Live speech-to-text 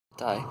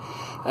today.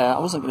 I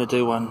wasn't going to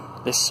do one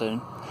this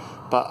soon,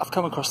 but I've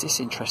come across this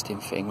interesting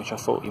thing which I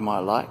thought you might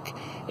like.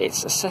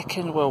 It's a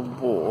Second World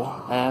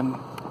War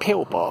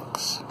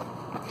pillbox,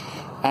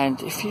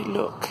 and if you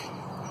look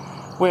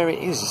where it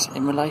is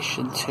in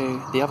relation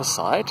to the other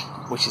side,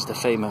 which is the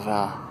theme of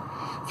our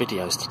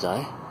videos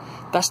today,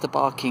 that's the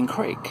Barking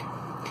Creek.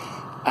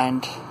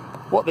 And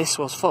what this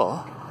was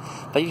for,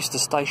 they used to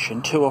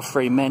station 2 or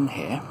 3 men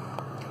here,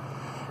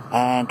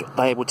 and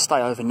they would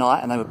stay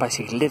overnight and they would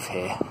basically live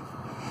here.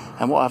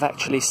 And what I've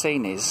actually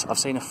seen is, I've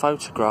seen a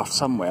photograph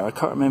somewhere, I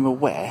can't remember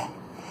where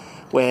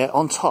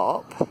on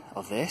top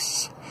of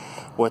this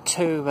were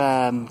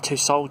two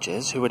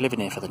soldiers who were living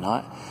here for the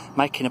night,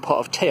 making a pot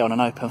of tea on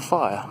an open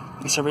fire.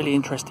 It's a really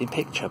interesting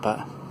picture,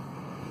 but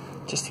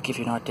just to give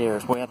you an idea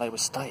of where they were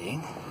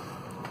staying,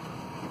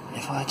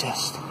 if I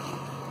just...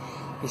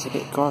 It's a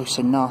bit gross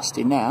and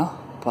nasty now,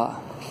 but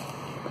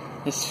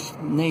this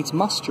needs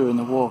muster in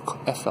the war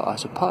effort, I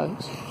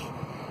suppose.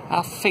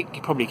 I think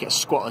you probably get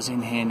squatters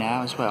in here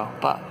now as well.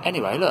 But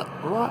anyway, look,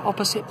 right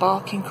opposite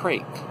Barking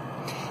Creek.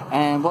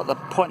 And what the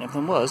point of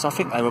them was, I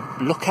think they were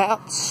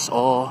lookouts,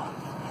 or...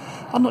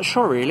 I'm not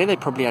sure really, they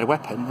probably had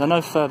weapons. I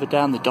know further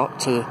down the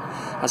dock,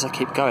 as I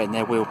keep going,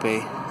 there will be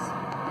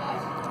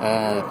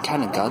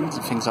cannon guns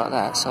and things like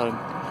that, so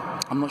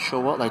I'm not sure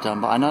what they've done,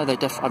 but I know I've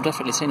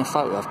definitely seen a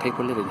photo of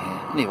people living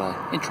here. Anyway,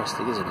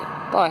 interesting, isn't it?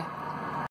 Bye.